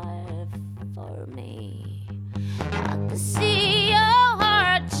hard for me. I could see your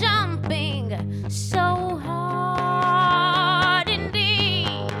heart jumping so hard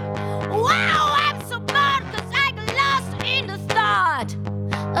indeed. Wow, I'm so bored 'cause I got lost in the thought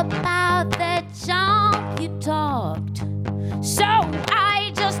about that junk you talked. So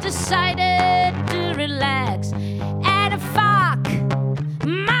I just decided to relax and fuck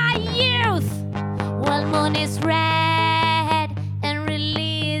my youth while moon is red, and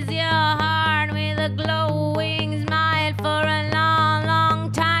release your heart with a glowing smile for a long,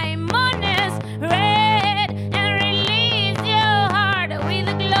 long time. Moon is red, and release your heart with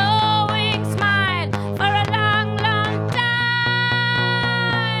a glowing smile for a long, long time.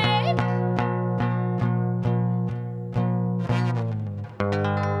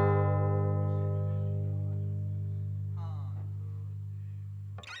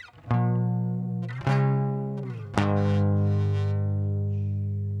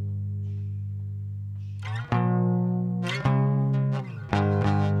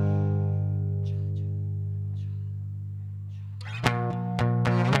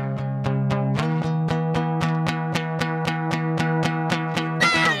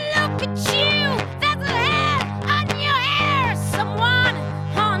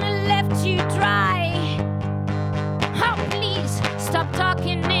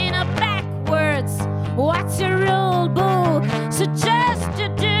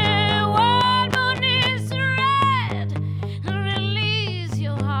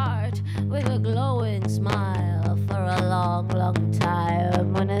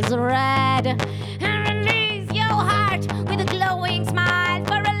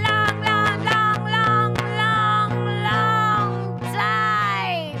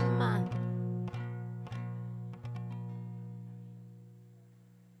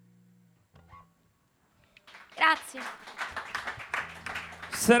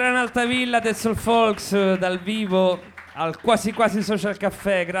 Serena Altavilla del Soul Folks dal vivo al Quasi Quasi Social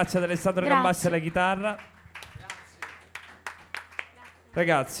Caffè, grazie ad Alessandro Gambassi alla chitarra.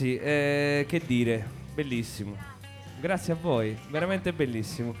 Ragazzi, che dire, bellissimo. Grazie a voi, veramente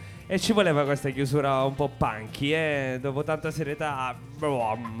bellissimo. E ci voleva questa chiusura un po' punky, dopo tanta serietà,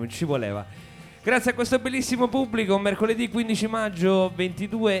 ci voleva. Grazie a questo bellissimo pubblico, mercoledì 15 maggio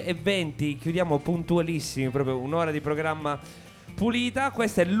 22:20, chiudiamo puntualissimi, proprio un'ora di programma pulita.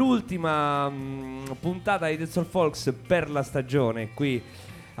 Questa è l'ultima puntata di The Soul Folks per la stagione qui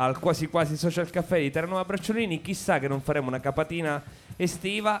al Quasi Quasi Social Caffè di Terranova Bracciolini. Chissà che non faremo una capatina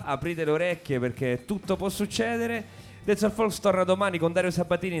estiva, aprite le orecchie perché tutto può succedere. The Soul Folks torna domani con Dario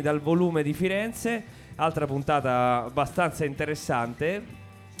Sabatini dal volume di Firenze, altra puntata abbastanza interessante.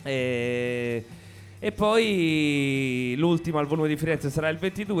 E poi l'ultima al volume di Firenze sarà il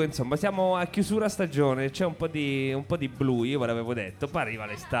 22. Insomma, siamo a chiusura stagione. C'è un po' di blu, io ve l'avevo detto. Poi arriva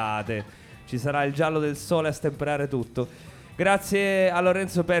l'estate, ci sarà il giallo del sole a stemperare tutto. Grazie a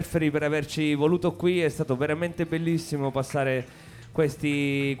Lorenzo Perferi per averci voluto qui. È stato veramente bellissimo passare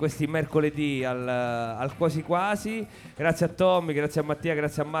questi mercoledì al Quasi Quasi. Grazie a Tommy, grazie a Mattia,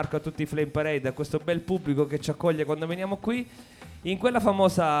 grazie a Marco, a tutti i Flame Parade, a questo bel pubblico che ci accoglie quando veniamo qui. In quella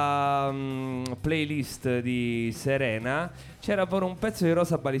famosa playlist di Serena c'era pure un pezzo di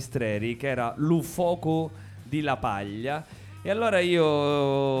Rosa Balistreri che era L'Ufoco di La Paglia. E allora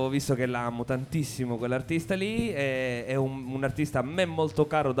io, visto che l'amo tantissimo quell'artista lì, è un artista a me molto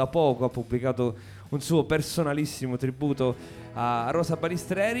caro, da poco ha pubblicato un suo personalissimo tributo a Rosa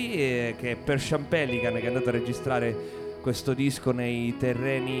Balistreri, che è per Champellican, che è andato a registrare questo disco nei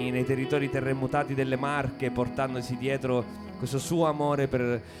territori terremotati delle Marche, portandosi dietro questo suo amore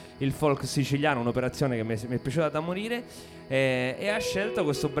per il folk siciliano, un'operazione che mi è piaciuta da morire, e ha scelto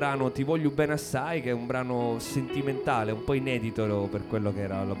questo brano Ti voglio bene assai, che è un brano sentimentale, un po' inedito per quello che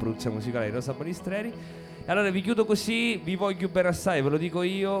era la produzione musicale di Rosa Balistreri. E allora vi chiudo così, vi voglio bene assai, ve lo dico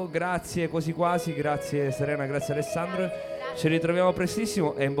io, grazie Quasi Quasi, grazie Serena, grazie Alessandro, ci ritroviamo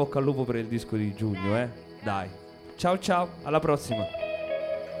prestissimo e in bocca al lupo per il disco di giugno, dai, ciao ciao, alla prossima.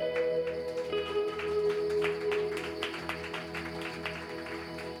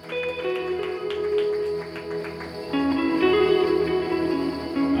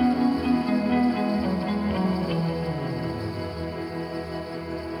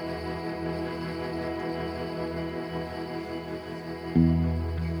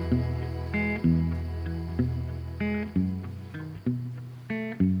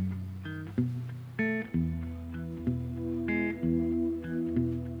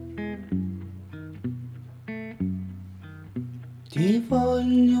 Ti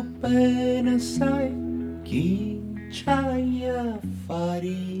voglio bene, sai chi c'hai a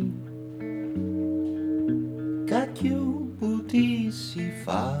fare, che più potessi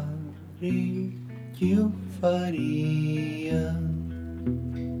fare, più faria.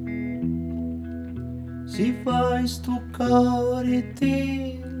 Se fai sto cuore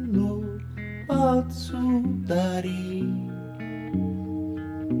te lo posso dare,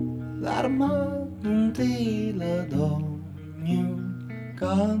 l'arma non te la do,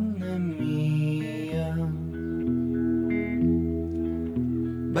 canna mia.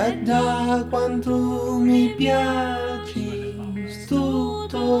 Beh, da quanto mi piace sto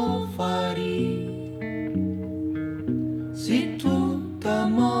tuo fare, se tutta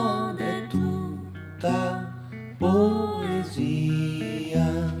moda è tutta poesia.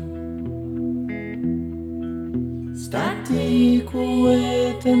 State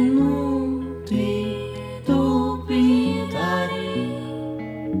quiete